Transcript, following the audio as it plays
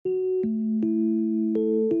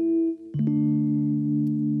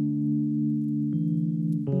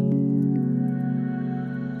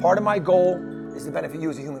Part of my goal is to benefit you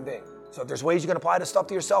as a human being. So if there's ways you can apply this stuff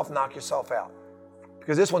to yourself, knock yourself out.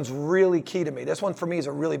 Because this one's really key to me. This one for me is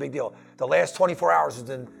a really big deal. The last 24 hours has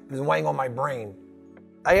been weighing on my brain.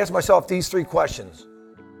 I asked myself these 3 questions.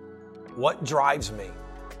 What drives me?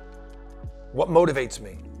 What motivates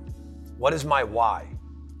me? What is my why?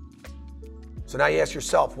 So now you ask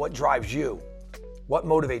yourself, what drives you? What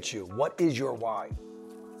motivates you? What is your why?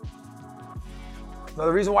 Now,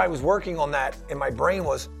 the reason why I was working on that in my brain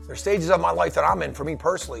was there's stages of my life that I'm in, for me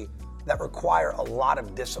personally, that require a lot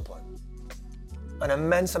of discipline, an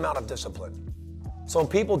immense amount of discipline. So when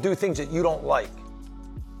people do things that you don't like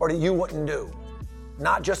or that you wouldn't do,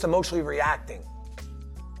 not just emotionally reacting,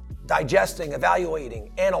 digesting,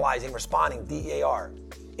 evaluating, analyzing, responding, DEAR,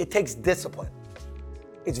 it takes discipline.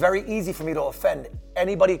 It's very easy for me to offend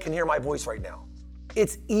anybody who can hear my voice right now.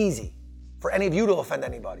 It's easy for any of you to offend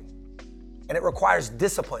anybody. And it requires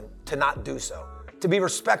discipline to not do so. To be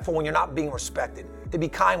respectful when you're not being respected. To be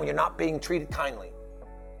kind when you're not being treated kindly.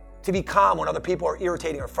 To be calm when other people are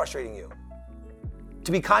irritating or frustrating you.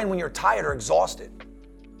 To be kind when you're tired or exhausted.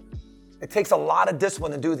 It takes a lot of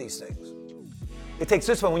discipline to do these things. It takes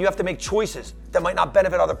discipline when you have to make choices that might not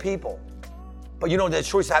benefit other people, but you know that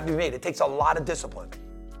choices have to be made. It takes a lot of discipline.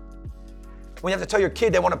 When you have to tell your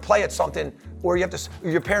kid they want to play at something, or your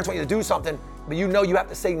parents want you to do something, but you know you have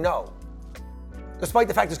to say no, despite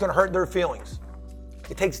the fact it's going to hurt their feelings.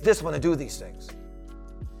 It takes discipline to do these things.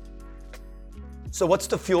 So what's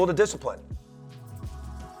the fuel to discipline?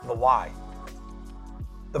 The why.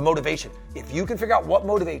 The motivation. If you can figure out what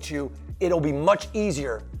motivates you, it'll be much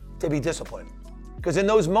easier to be disciplined. Because in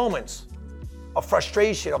those moments of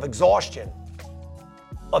frustration, of exhaustion,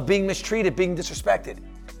 of being mistreated, being disrespected,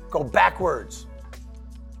 go backwards.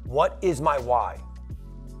 What is my why?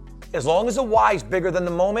 As long as the why is bigger than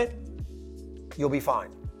the moment, you'll be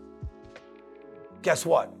fine. Guess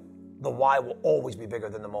what? The why will always be bigger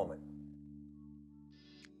than the moment.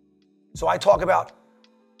 So I talk about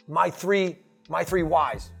my three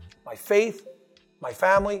whys: my faith, my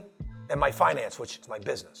family, and my finance, which is my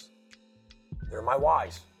business. They're my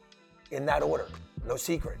whys, in that order, no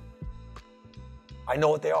secret. I know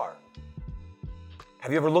what they are.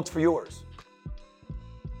 Have you ever looked for yours?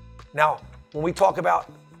 Now, when we talk about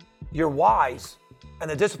your whys and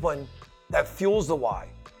the discipline that fuels the why,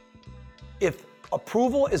 if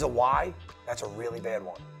approval is a why, that's a really bad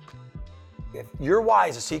one. If your why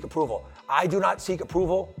is to seek approval, I do not seek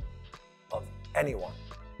approval of anyone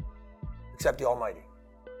except the Almighty.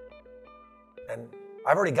 And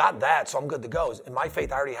I've already got that, so I'm good to go. In my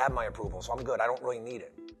faith, I already have my approval, so I'm good. I don't really need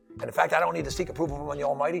it. And in fact, I don't need to seek approval from the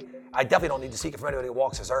Almighty. I definitely don't need to seek it from anybody who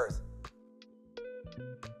walks this earth.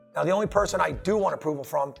 Now, the only person I do want approval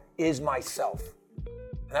from is myself.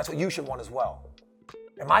 And that's what you should want as well.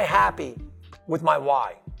 Am I happy with my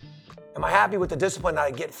why? Am I happy with the discipline that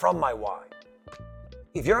I get from my why?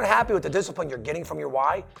 If you're not happy with the discipline you're getting from your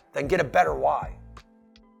why, then get a better why.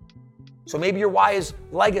 So maybe your why is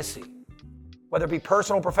legacy, whether it be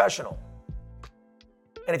personal or professional.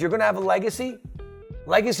 And if you're going to have a legacy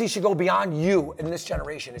should go beyond you in this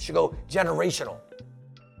generation. It should go generational.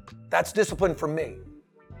 That's discipline for me.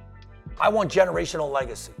 I want generational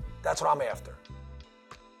legacy. That's what I'm after.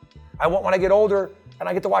 I want, when I get older and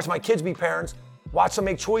I get to watch my kids be parents, watch them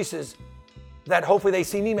make choices that hopefully they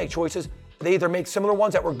see me make choices. They either make similar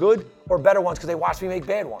ones that were good or better ones because they watched me make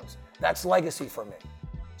bad ones. That's legacy for me.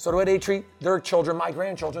 So the way they treat their children, my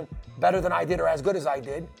grandchildren, better than I did or as good as I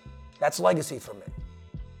did, that's legacy for me.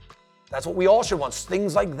 That's what we all should want,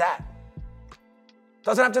 things like that.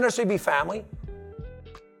 Doesn't have to necessarily be family.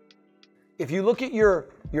 If you look at your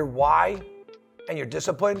why and your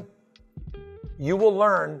discipline, you will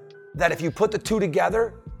learn that if you put the two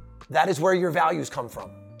together, that is where your values come from.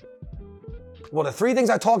 Well, the 3 things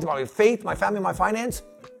I talked about, my faith, my family, my finance,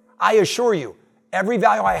 I assure you, every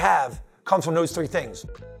value I have comes from those 3 things.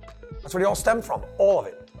 That's where they all stem from, all of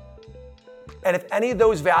it. And if any of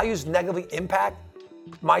those values negatively impact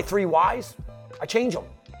my 3 whys, I change them.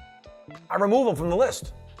 I remove them from the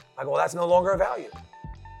list. I go, well, that's no longer a value.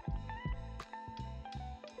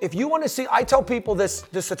 If you want to see, I tell people this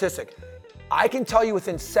statistic. I can tell you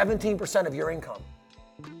within 17% of your income,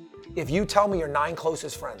 if you tell me your 9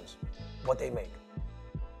 closest friends what they make.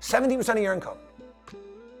 17% of your income.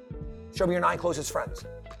 Show me your 9 closest friends.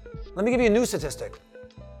 Let me give you a new statistic.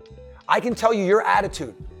 I can tell you your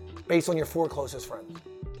attitude based on your 4 closest friends.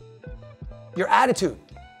 Your attitude.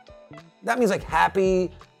 That means like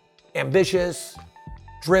happy, ambitious,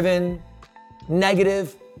 driven,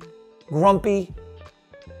 negative, grumpy.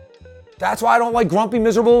 That's why I don't like grumpy,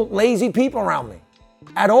 miserable, lazy people around me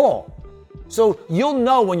at all. So you'll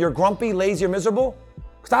know when you're grumpy, lazy, or miserable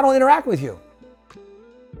because I don't interact with you.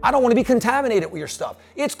 I don't want to be contaminated with your stuff.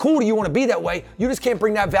 It's cool that you want to be that way. You just can't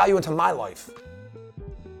bring that value into my life.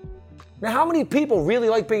 Now, how many people really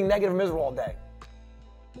like being negative and miserable all day?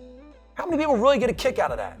 How many people really get a kick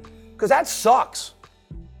out of that? Because that sucks.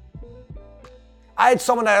 I had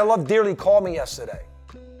someone that I love dearly call me yesterday.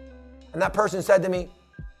 And that person said to me,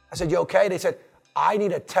 I said, you okay? They said, I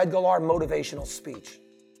need a Ted Gallard motivational speech.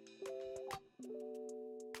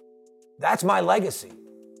 That's my legacy.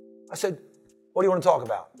 I said, what do you want to talk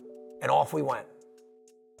about? And off we went.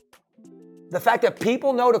 The fact that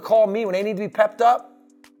people know to call me when they need to be pepped up,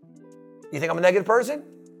 you think I'm a negative person?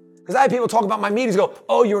 Because I have people talk about my meetings go,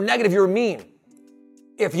 oh, you're negative, you're mean.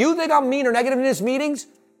 If you think I'm mean or negative in these meetings,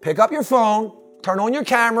 pick up your phone, turn on your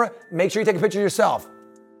camera, make sure you take a picture of yourself.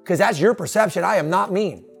 Because that's your perception. I am not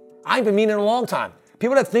mean. I ain't been mean in a long time.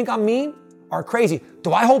 People that think I'm mean are crazy.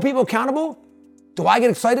 Do I hold people accountable? Do I get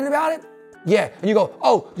excited about it? Yeah. And you go,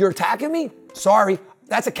 oh, you're attacking me? Sorry.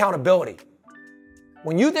 That's accountability.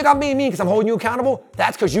 When you think I'm being mean because I'm holding you accountable,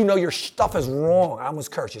 that's because you know your stuff is wrong. I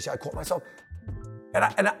almost cursed. You see, I caught myself.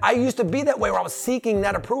 And I used to be that way where I was seeking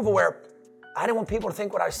that approval where I didn't want people to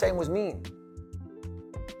think what I was saying was mean.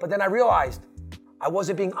 But then I realized I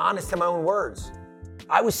wasn't being honest in my own words.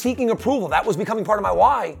 I was seeking approval. That was becoming part of my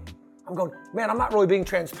why. I'm going, man, I'm not really being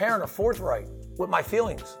transparent or forthright with my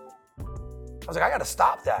feelings. I was like, I got to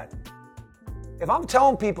stop that. If I'm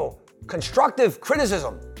telling people constructive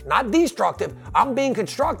criticism, not destructive, I'm being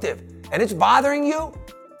constructive, and it's bothering you,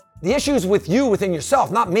 the issue's with you within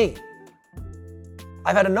yourself, not me.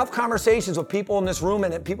 I've had enough conversations with people in this room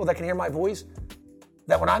and people that can hear my voice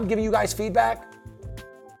that when I'm giving you guys feedback,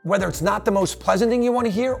 whether it's not the most pleasant thing you want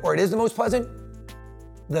to hear or it is the most pleasant,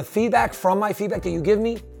 the feedback from my feedback that you give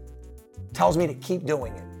me tells me to keep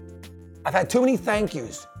doing it. I've had too many thank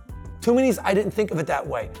yous. Too many I didn't think of it that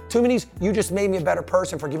way. Too many you just made me a better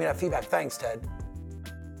person for giving me that feedback. Thanks, Ted.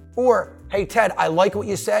 Or, hey, Ted, I like what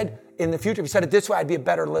you said. In the future, if you said it this way, I'd be a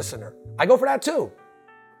better listener. I go for that too.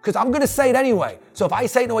 Because I'm going to say it anyway. So if I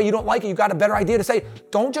say it in a way you don't like it, you got a better idea to say,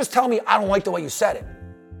 don't just tell me I don't like the way you said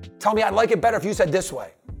it. Tell me I'd like it better if you said this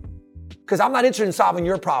way. Because I'm not interested in solving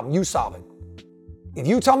your problem, you solve it. If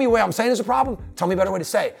you tell me the way I'm saying is a problem, tell me a better way to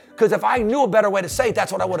say it. Because if I knew a better way to say it,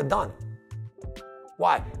 that's what I would have done.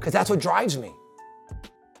 Why? Because that's what drives me.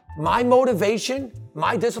 My motivation,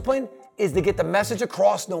 my discipline is to get the message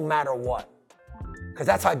across no matter what. Because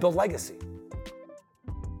that's how I build legacy.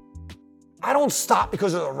 I don't stop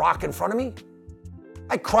because there's a rock in front of me.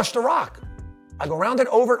 I crush the rock. I go around it,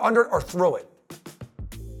 over it, under it, or through it.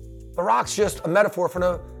 The rock's just a metaphor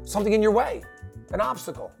for something in your way, an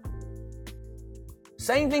obstacle.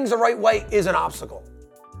 Saying things the right way is an obstacle.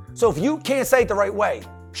 So if you can't say it the right way,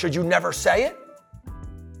 should you never say it?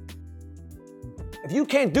 If you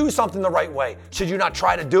can't do something the right way, should you not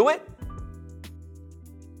try to do it?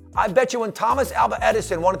 I bet you when Thomas Alva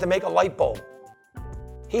Edison wanted to make a light bulb,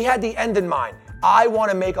 he had the end in mind. I want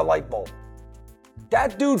to make a light bulb.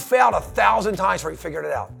 That dude failed 1,000 times before he figured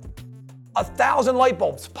it out. 1,000 light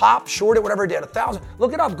bulbs, pop, shorted, whatever it did, 1,000.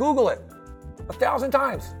 Look it up, Google it. 1,000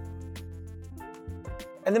 times.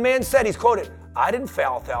 And the man said, he's quoted, I didn't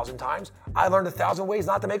fail 1,000 times. I learned 1,000 ways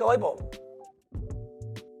not to make a light bulb.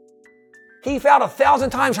 He failed 1,000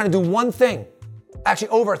 times trying to do one thing. Actually,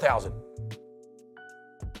 over 1,000.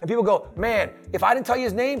 And people go, man, if I didn't tell you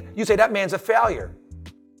his name, you say that man's a failure.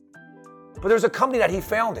 But there's a company that he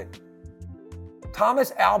founded.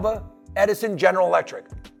 Thomas Alva Edison General Electric.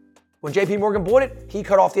 When JP Morgan bought it, he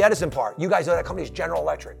cut off the Edison part. You guys know that company is General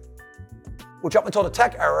Electric, which up until the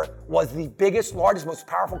tech era was the biggest, largest, most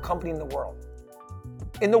powerful company in the world.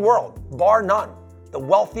 In the world, bar none. The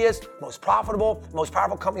wealthiest, most profitable, most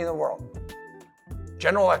powerful company in the world.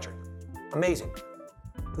 General Electric. Amazing.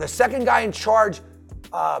 The second guy in charge,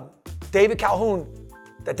 David Calhoun,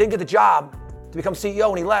 that didn't get the job to become CEO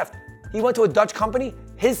when he left, he went to a Dutch company.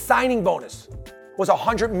 His signing bonus was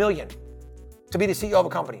 $100 million to be the CEO of a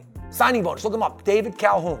company. Signing bonus, look him up, David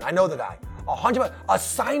Calhoun, I know the guy. A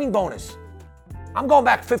signing bonus. I'm going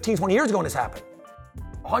back 15, 20 years ago when this happened.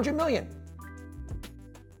 $100 million.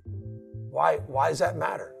 Why does that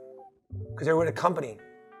matter? Because they were in a company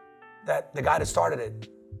that the guy that started it,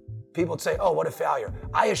 people would say, oh, what a failure.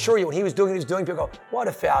 I assure you, when he was doing what he was doing, people go, what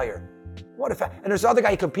a failure. What a failure. And there's the other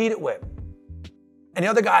guy he competed with. And the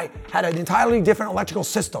other guy had an entirely different electrical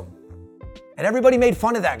system. And everybody made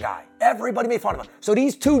fun of that guy. Everybody made fun of him. So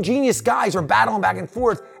these two genius guys are battling back and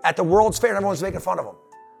forth at the World's Fair, and everyone's making fun of him.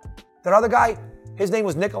 That other guy, his name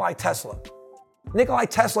was Nikola Tesla. Nikola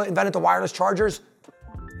Tesla invented the wireless chargers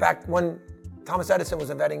back when Thomas Edison was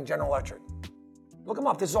inventing General Electric. Look them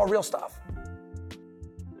up. This is all real stuff.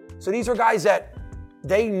 So these are guys that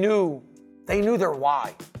They knew their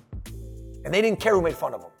why. And they didn't care who made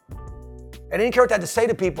fun of them. And they didn't care what they had to say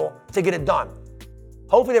to people to get it done.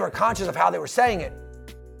 Hopefully they were conscious of how they were saying it,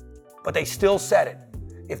 but they still said it.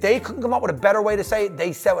 If they couldn't come up with a better way to say it,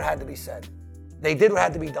 they said what had to be said. They did what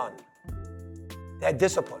had to be done. They had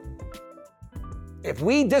discipline. If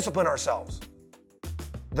we discipline ourselves,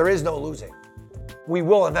 there is no losing. We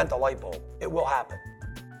will invent the light bulb. It will happen.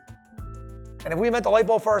 And if we invent the light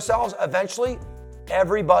bulb for ourselves, eventually,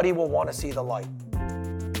 everybody will want to see the light.